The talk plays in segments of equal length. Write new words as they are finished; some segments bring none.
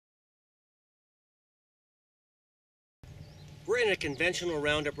We're in a conventional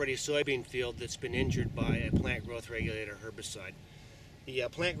Roundup Ready soybean field that's been injured by a plant growth regulator herbicide. The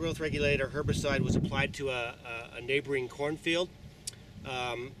plant growth regulator herbicide was applied to a neighboring cornfield.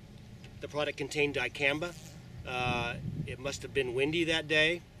 Um, the product contained Dicamba. It must have been windy that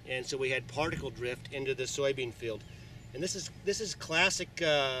day, and so we had particle drift into the soybean field. And this is classic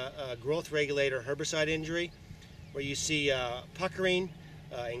growth regulator herbicide injury, where you see puckering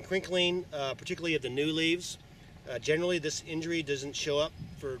and crinkling, particularly of the new leaves. Generally, this injury doesn't show up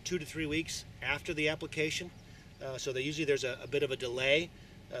for 2 to 3 weeks after the application, so usually there's a bit of a delay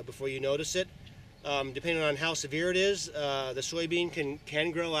before you notice it. Depending on how severe it is, the soybean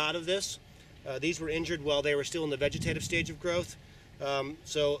can grow out of this. These were injured while they were still in the vegetative stage of growth,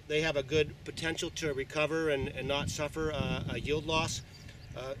 so they have a good potential to recover and not suffer a yield loss.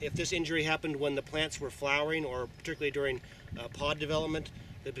 If this injury happened when the plants were flowering, or particularly during pod development,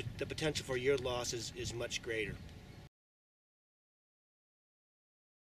 the potential for yield loss is much greater.